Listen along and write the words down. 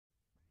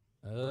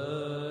An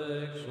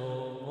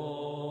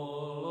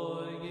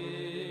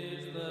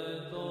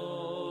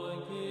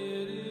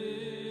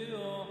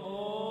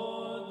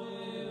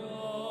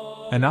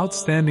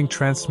outstanding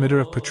transmitter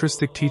of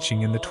patristic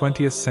teaching in the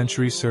 20th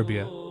century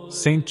Serbia,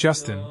 Saint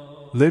Justin,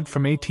 lived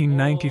from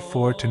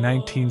 1894 to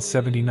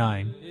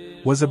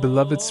 1979, was a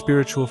beloved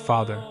spiritual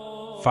father,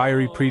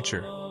 fiery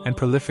preacher, and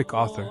prolific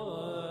author.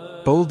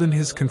 Bold in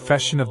his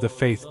confession of the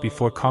faith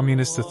before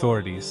communist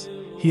authorities,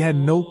 he had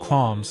no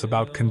qualms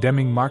about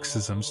condemning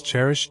Marxism's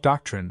cherished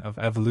doctrine of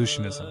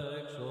evolutionism.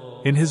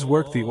 In his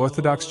work The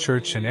Orthodox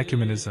Church and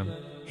Ecumenism,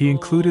 he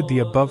included the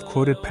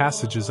above-quoted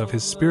passages of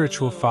his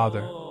spiritual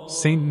father,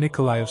 Saint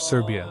Nikolai of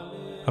Serbia,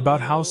 about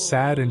how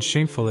sad and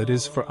shameful it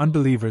is for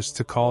unbelievers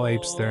to call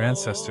apes their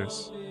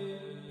ancestors.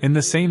 In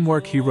the same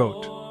work he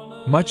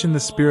wrote, much in the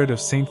spirit of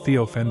Saint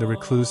Theophan the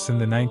Recluse in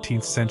the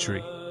 19th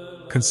century,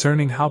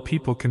 concerning how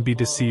people can be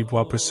deceived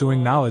while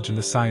pursuing knowledge in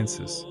the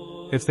sciences,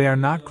 if they are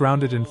not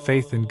grounded in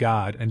faith in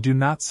God and do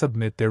not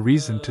submit their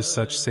reason to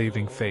such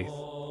saving faith.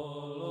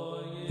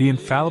 The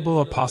infallible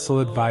apostle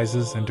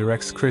advises and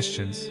directs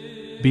Christians,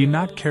 be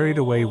not carried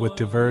away with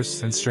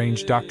diverse and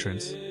strange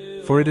doctrines,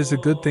 for it is a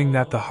good thing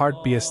that the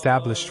heart be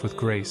established with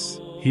grace.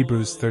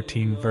 Hebrews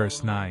 13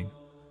 verse 9.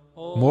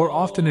 More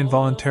often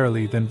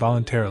involuntarily than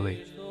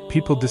voluntarily,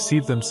 people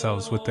deceive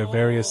themselves with their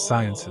various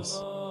sciences.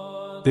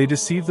 They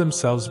deceive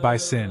themselves by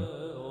sin,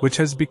 which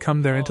has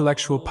become their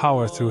intellectual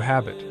power through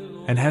habit,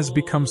 and has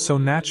become so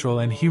natural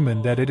and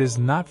human that it is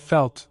not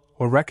felt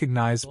or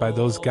recognized by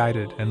those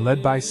guided and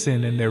led by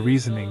sin in their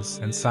reasonings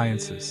and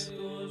sciences.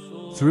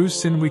 Through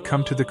sin we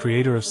come to the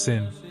creator of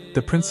sin,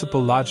 the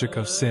principal logic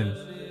of sin,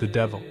 the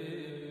devil.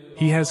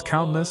 He has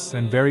countless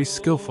and very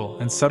skillful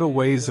and subtle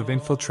ways of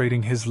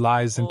infiltrating his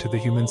lies into the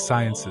human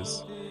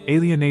sciences,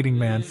 alienating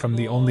man from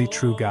the only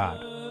true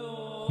God.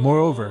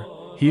 Moreover,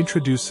 he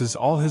introduces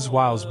all his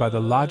wiles by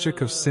the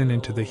logic of sin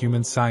into the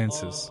human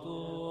sciences,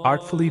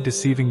 artfully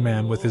deceiving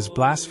man with his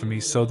blasphemy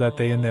so that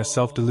they in their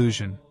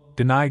self-delusion,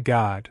 deny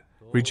God,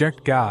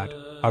 reject God,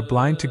 are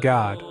blind to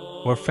God,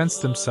 or fence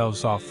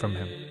themselves off from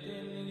him.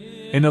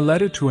 In a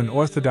letter to an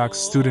Orthodox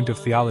student of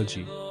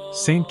theology,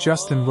 Saint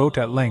Justin wrote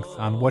at length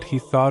on what he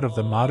thought of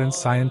the modern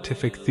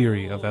scientific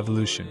theory of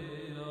evolution.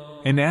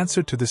 In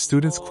answer to the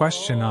student's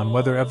question on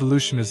whether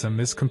evolutionism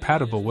is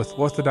compatible with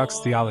Orthodox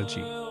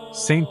theology,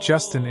 Saint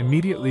Justin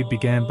immediately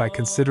began by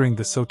considering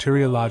the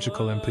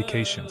soteriological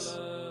implications.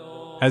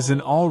 As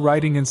in all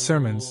writing and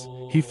sermons,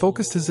 he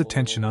focused his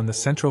attention on the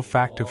central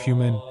fact of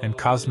human and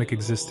cosmic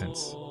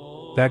existence,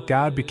 that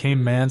God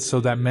became man so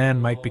that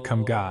man might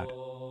become God.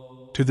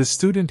 To the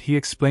student he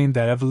explained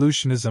that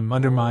evolutionism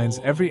undermines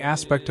every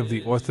aspect of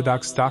the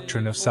Orthodox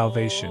doctrine of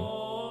salvation,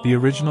 the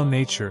original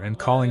nature and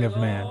calling of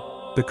man,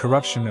 the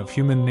corruption of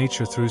human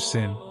nature through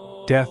sin,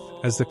 death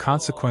as the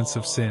consequence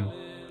of sin,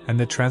 and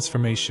the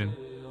transformation,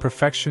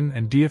 perfection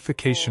and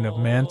deification of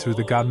man through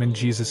the God-man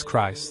Jesus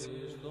Christ,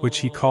 which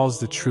he calls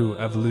the true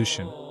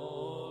evolution.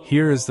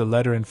 Here is the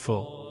letter in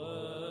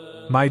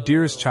full. My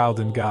dearest child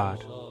in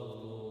God,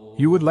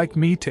 you would like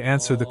me to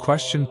answer the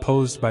question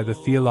posed by the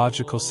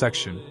theological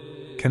section.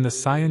 Can the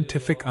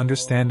scientific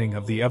understanding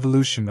of the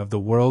evolution of the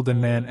world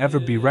and man ever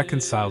be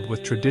reconciled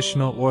with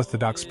traditional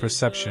Orthodox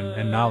perception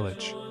and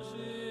knowledge?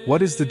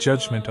 What is the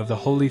judgment of the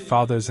Holy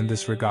Fathers in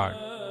this regard?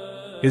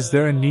 Is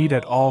there a need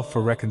at all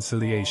for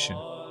reconciliation?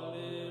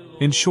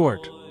 In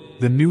short,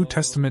 the New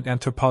Testament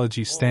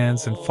anthropology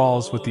stands and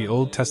falls with the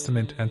Old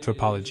Testament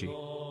anthropology.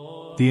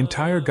 The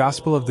entire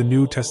gospel of the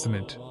New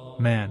Testament,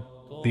 man,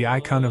 the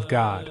icon of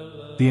God,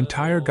 the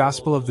entire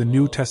gospel of the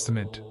New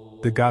Testament,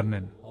 the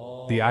God-man,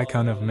 the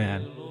icon of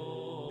man,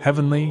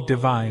 heavenly,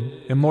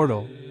 divine,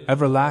 immortal,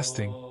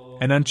 everlasting,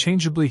 and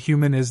unchangeably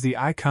human is the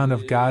icon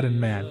of God and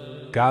man,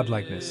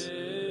 godlikeness.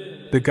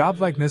 The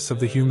godlikeness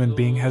of the human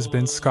being has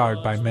been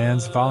scarred by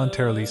man's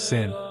voluntarily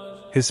sin,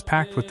 his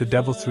pact with the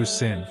devil through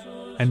sin,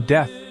 and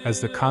death as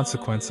the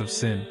consequence of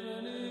sin.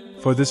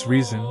 For this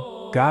reason,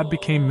 God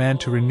became man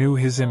to renew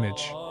his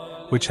image,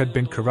 which had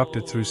been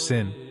corrupted through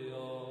sin.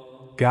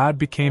 God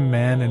became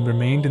man and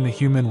remained in the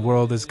human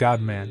world as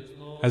God-man,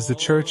 as the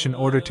Church in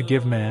order to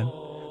give man,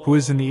 who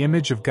is in the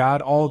image of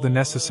God, all the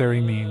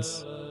necessary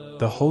means,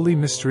 the holy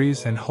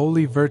mysteries and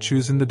holy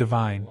virtues in the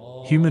divine,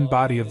 human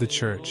body of the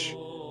Church,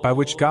 by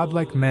which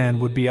godlike man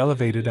would be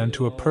elevated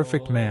unto a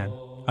perfect man,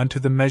 unto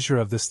the measure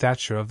of the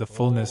stature of the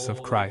fullness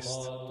of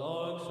Christ.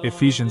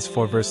 Ephesians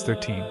 4 verse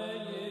 13.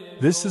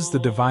 This is the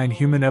divine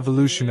human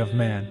evolution of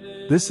man,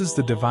 this is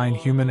the divine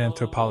human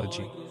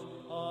anthropology.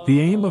 The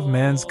aim of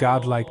man's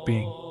godlike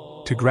being,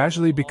 to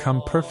gradually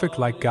become perfect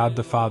like God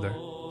the Father,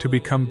 to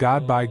become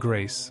God by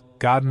grace,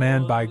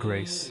 God-man by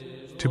grace,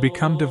 to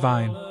become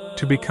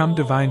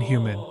divine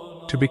human,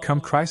 to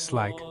become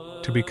Christ-like,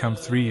 to become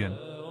three-in.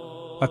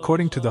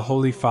 According to the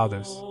Holy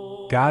Fathers,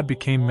 God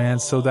became man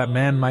so that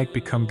man might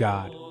become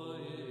God.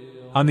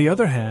 On the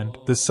other hand,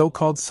 the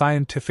so-called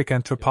scientific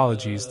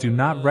anthropologies do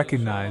not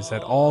recognize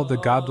at all the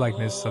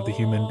godlikeness of the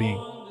human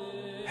being.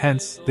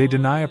 Hence, they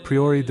deny a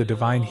priori the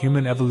divine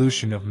human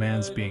evolution of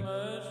man's being.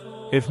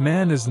 If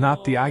man is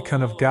not the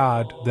icon of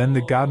God, then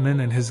the God-man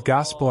and his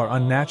gospel are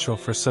unnatural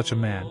for such a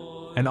man,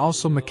 and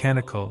also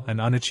mechanical and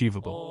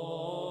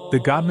unachievable. The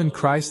God-man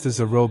Christ is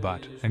a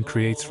robot and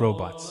creates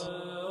robots.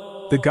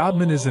 The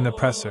God-man is an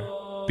oppressor,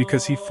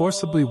 because he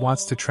forcibly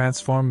wants to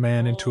transform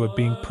man into a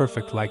being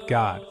perfect like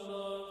God.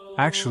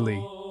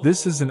 Actually,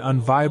 this is an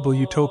unviable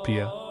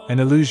utopia, an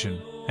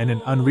illusion, and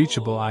an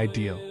unreachable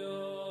ideal.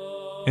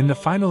 In the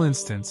final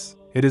instance,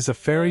 it is a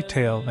fairy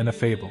tale and a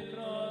fable.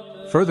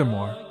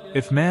 Furthermore,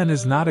 if man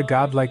is not a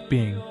godlike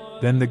being,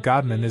 then the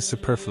God-man is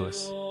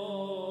superfluous.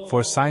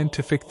 For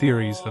scientific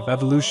theories of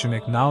evolution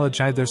acknowledge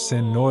neither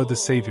sin nor the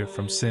Savior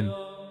from sin.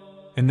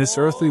 In this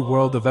earthly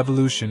world of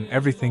evolution,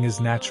 everything is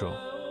natural.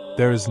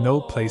 There is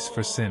no place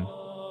for sin.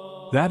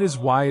 That is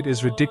why it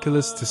is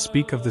ridiculous to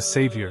speak of the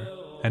Savior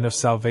and of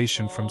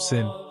salvation from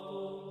sin.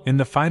 In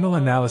the final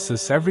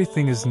analysis,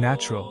 everything is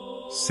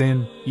natural: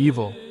 sin,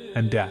 evil,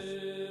 and death.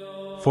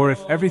 For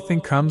if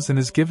everything comes and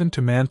is given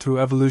to man through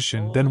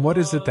evolution, then what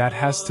is it that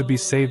has to be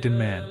saved in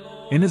man,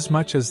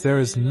 inasmuch as there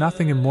is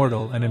nothing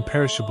immortal and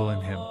imperishable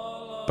in him,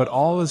 but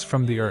all is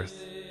from the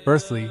earth,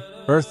 earthly,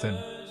 earthen,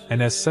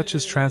 and as such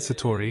is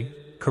transitory,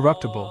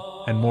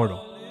 corruptible, and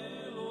mortal.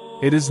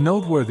 It is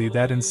noteworthy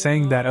that in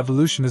saying that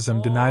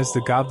evolutionism denies the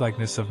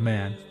godlikeness of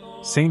man,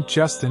 Saint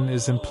Justin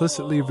is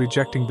implicitly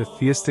rejecting the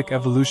theistic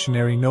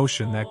evolutionary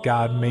notion that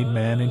God made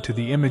man into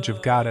the image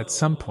of God at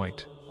some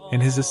point,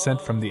 in his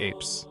ascent from the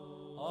apes.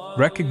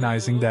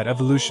 Recognizing that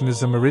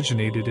evolutionism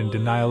originated in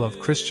denial of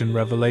Christian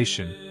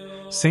revelation,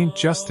 Saint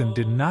Justin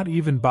did not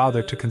even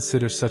bother to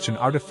consider such an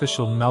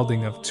artificial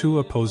melding of two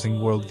opposing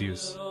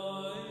worldviews.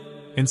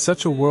 In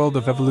such a world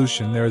of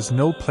evolution, there is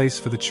no place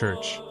for the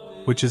Church,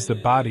 which is the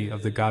body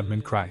of the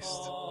God-man Christ.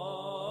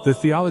 The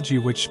theology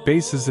which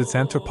bases its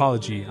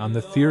anthropology on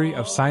the theory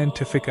of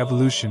scientific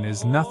evolution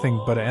is nothing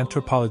but an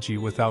anthropology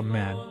without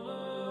man.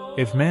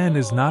 If man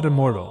is not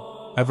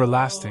immortal,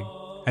 everlasting,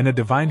 and a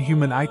divine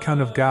human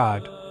icon of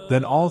God,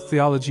 then all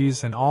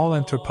theologies and all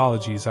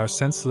anthropologies are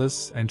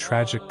senseless and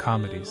tragic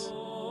comedies.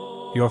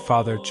 Your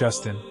father,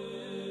 Justin.